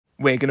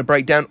We're going to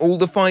break down all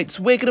the fights,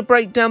 we're going to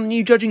break down the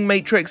new judging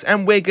matrix,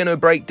 and we're going to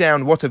break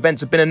down what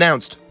events have been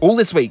announced, all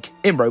this week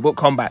in Robot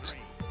Combat.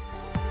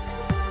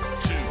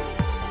 2,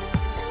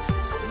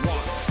 1,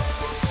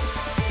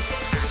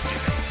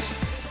 activate.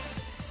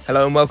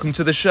 Hello and welcome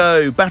to the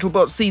show.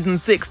 BattleBots Season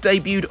 6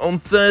 debuted on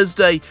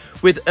Thursday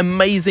with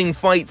amazing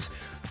fights,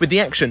 with the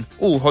action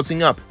all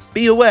hotting up.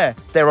 Be aware,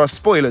 there are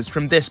spoilers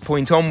from this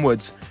point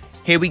onwards.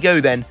 Here we go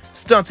then,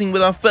 starting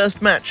with our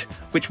first match,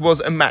 which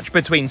was a match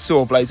between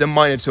Sawblaze and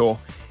Minotaur.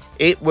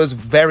 It was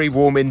very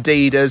warm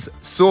indeed, as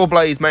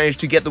Sawblaze managed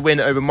to get the win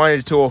over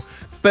Minotaur,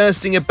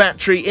 bursting a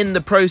battery in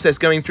the process,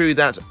 going through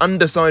that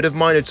underside of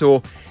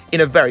Minotaur in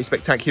a very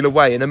spectacular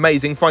way. An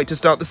amazing fight to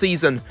start the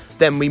season.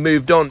 Then we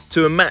moved on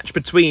to a match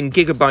between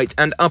Gigabyte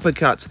and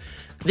Uppercut.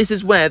 This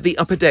is where the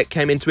upper deck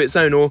came into its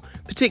own, or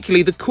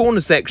particularly the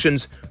corner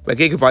sections, where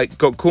Gigabyte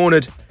got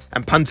cornered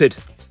and punted.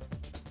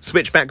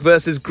 Switchback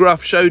versus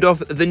Gruff showed off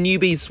the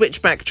newbies.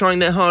 Switchback trying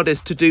their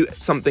hardest to do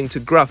something to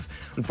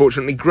Gruff.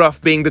 Unfortunately, Gruff,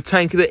 being the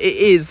tank that it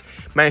is,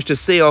 managed to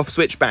see off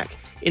Switchback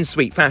in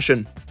sweet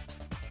fashion.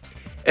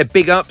 A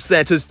big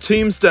upset as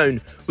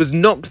Tombstone was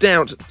knocked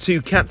out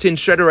to Captain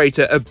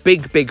Shredderator. A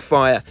big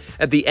fire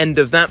at the end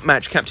of that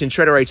match. Captain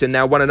Shredderator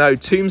now 1-0,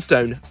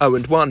 Tombstone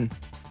 0-1.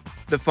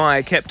 The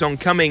fire kept on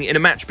coming in a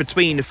match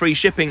between Free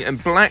Shipping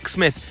and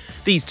Blacksmith.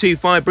 These two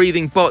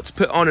fire-breathing bots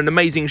put on an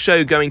amazing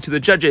show, going to the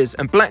judges,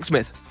 and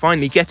Blacksmith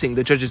finally getting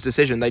the judges'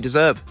 decision they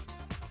deserve.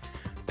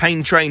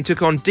 Pain Train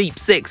took on Deep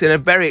Six in a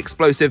very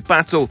explosive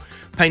battle.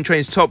 Pain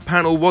Train's top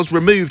panel was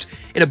removed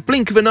in a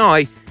blink of an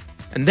eye,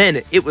 and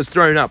then it was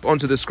thrown up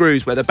onto the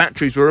screws where the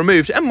batteries were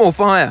removed, and more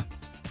fire.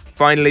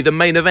 Finally, the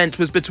main event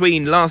was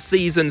between last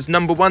season's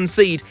 #1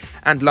 seed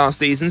and last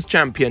season's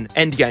champion,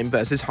 Endgame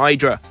versus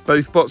Hydra.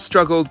 Both bots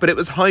struggled, but it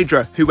was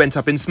Hydra who went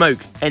up in smoke.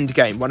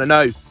 Endgame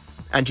 1-0.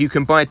 And you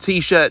can buy a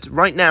t-shirt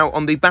right now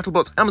on the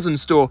BattleBots Amazon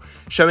store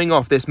showing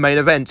off this main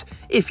event,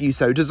 if you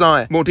so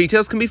desire. More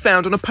details can be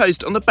found on a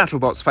post on the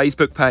BattleBots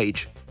Facebook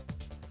page.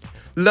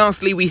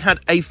 Lastly, we had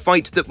a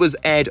fight that was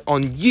aired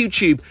on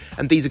YouTube,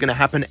 and these are going to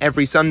happen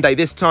every Sunday.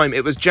 This time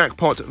it was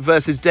Jackpot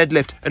versus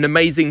Deadlift, an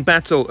amazing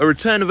battle, a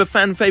return of a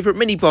fan favourite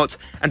mini-bot,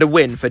 and a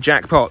win for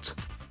Jackpot.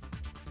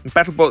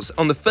 BattleBots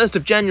on the 1st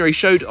of January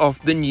showed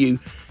off the new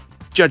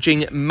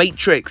judging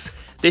matrix.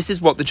 This is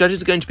what the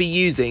judges are going to be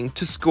using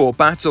to score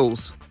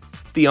battles.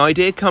 The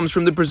idea comes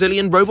from the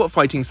Brazilian robot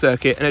fighting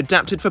circuit and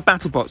adapted for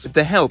BattleBots with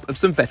the help of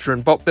some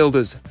veteran bot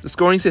builders. The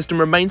scoring system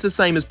remains the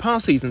same as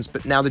past seasons,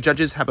 but now the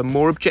judges have a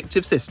more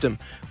objective system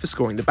for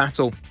scoring the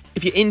battle.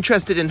 If you're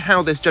interested in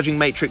how this judging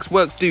matrix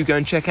works, do go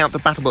and check out the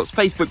BattleBots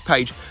Facebook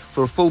page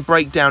for a full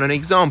breakdown and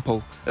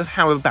example of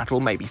how a battle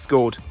may be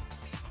scored.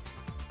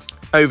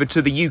 Over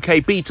to the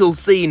UK Beetle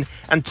scene,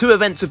 and two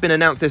events have been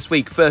announced this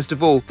week. First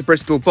of all, the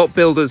Bristol bot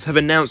builders have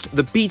announced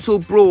the Beetle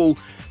Brawl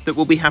that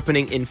will be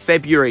happening in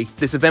February.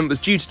 This event was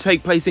due to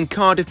take place in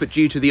Cardiff, but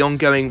due to the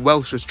ongoing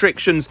Welsh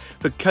restrictions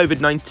for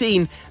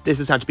COVID-19, this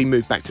has had to be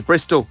moved back to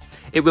Bristol.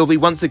 It will be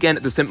once again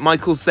at the St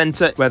Michael's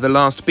Centre, where the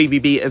last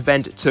BBB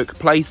event took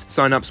place.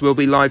 Sign-ups will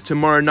be live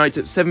tomorrow night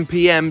at 7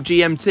 PM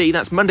GMT.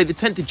 That's Monday the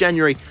 10th of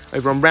January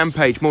over on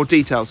Rampage. More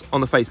details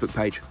on the Facebook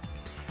page.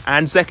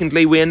 And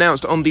secondly, we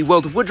announced on the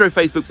World of Woodrow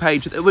Facebook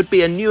page that there would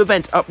be a new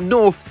event up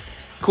north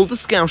called the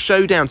Scouse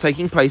Showdown,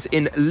 taking place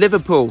in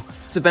Liverpool.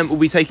 This event will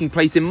be taking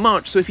place in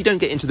March, so if you don't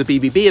get into the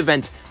BBB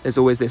event, there's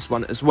always this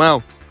one as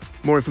well.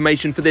 More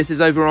information for this is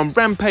over on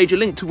Rampage, a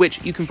link to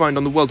which you can find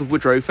on the World of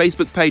Woodrow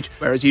Facebook page,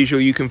 where as usual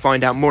you can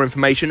find out more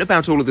information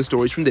about all of the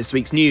stories from this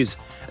week's news.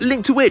 A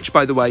link to which,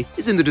 by the way,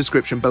 is in the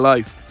description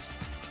below.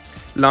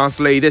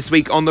 Lastly, this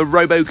week on the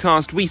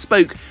RoboCast, we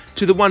spoke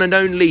to the one and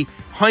only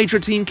Hydra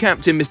team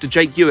captain, Mr.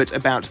 Jake Ewert,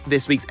 about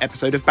this week's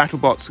episode of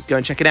BattleBots. Go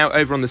and check it out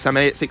over on the Sam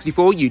Elliott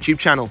 64 YouTube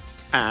channel.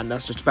 And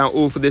that's just about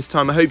all for this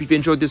time. I hope you've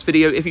enjoyed this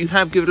video. If you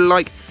have, give it a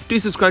like. Do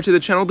subscribe to the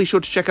channel. Be sure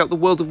to check out the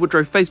World of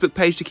Woodrow Facebook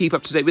page to keep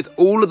up to date with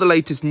all of the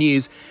latest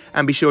news.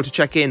 And be sure to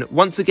check in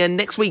once again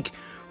next week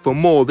for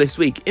more This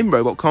Week in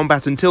Robot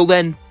Combat. Until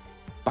then,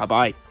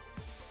 bye-bye.